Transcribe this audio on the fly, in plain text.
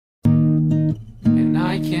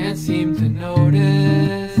can't seem to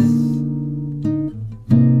notice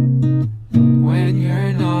when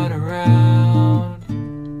you're not around.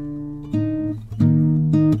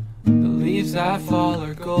 The leaves that fall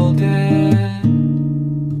are golden,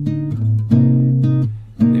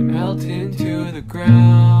 they melt into the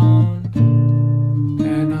ground.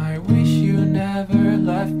 And I wish you never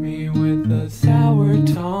left me with a sour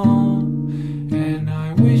tone. And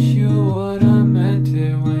I wish you would have meant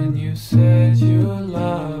it when you said you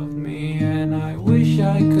loved me. And I wish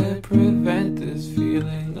I could prevent this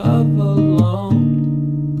feeling of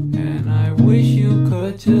alone. And I wish you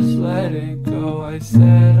could just let it go. I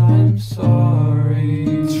said I'm sorry.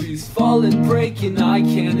 Trees fall and break and I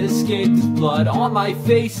can't escape this blood. On my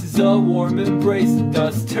face is a warm embrace. The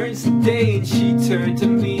dust turns to day and she turned to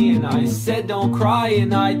me. And I said don't cry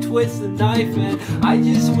and I twist the knife. And I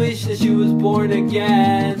just wish that she was born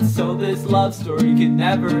again, so this love story could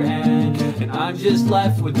never end. And I'm just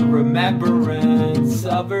left with the remembrance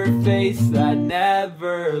of her face that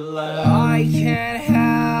never left. I can't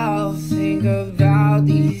help think about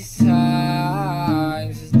these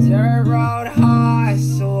times. The dirt road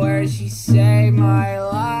hostel where she saved my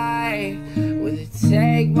life. With it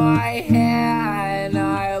take my hand,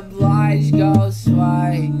 I oblige ghost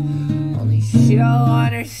white. Only she'll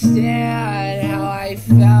understand how I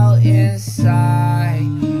felt inside.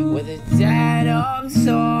 With a denim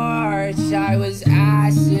torch, I was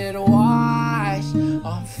acid washed.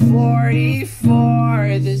 On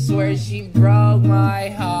 44th is where she broke my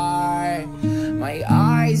heart. My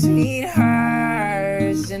eyes meet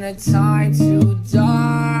hers in a time too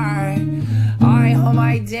dark. I hold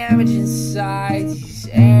my damage inside these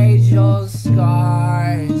age-old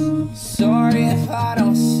scars. Sorry if I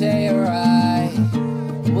don't say it right.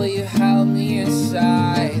 Will you help me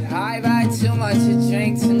inside? I've had too much to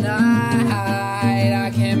drink tonight. I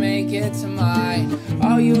can't make it to mine.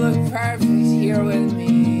 Oh, you look perfect here with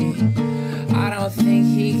me. I don't think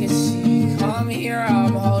he can see. Come here,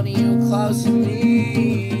 I'm holding you close to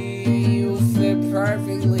me. You fit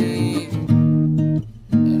perfectly,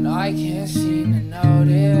 and I can't seem to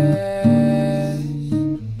notice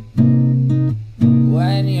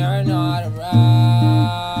when you're not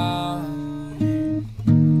around.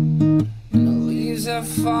 And the leaves that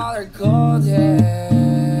fall are golden.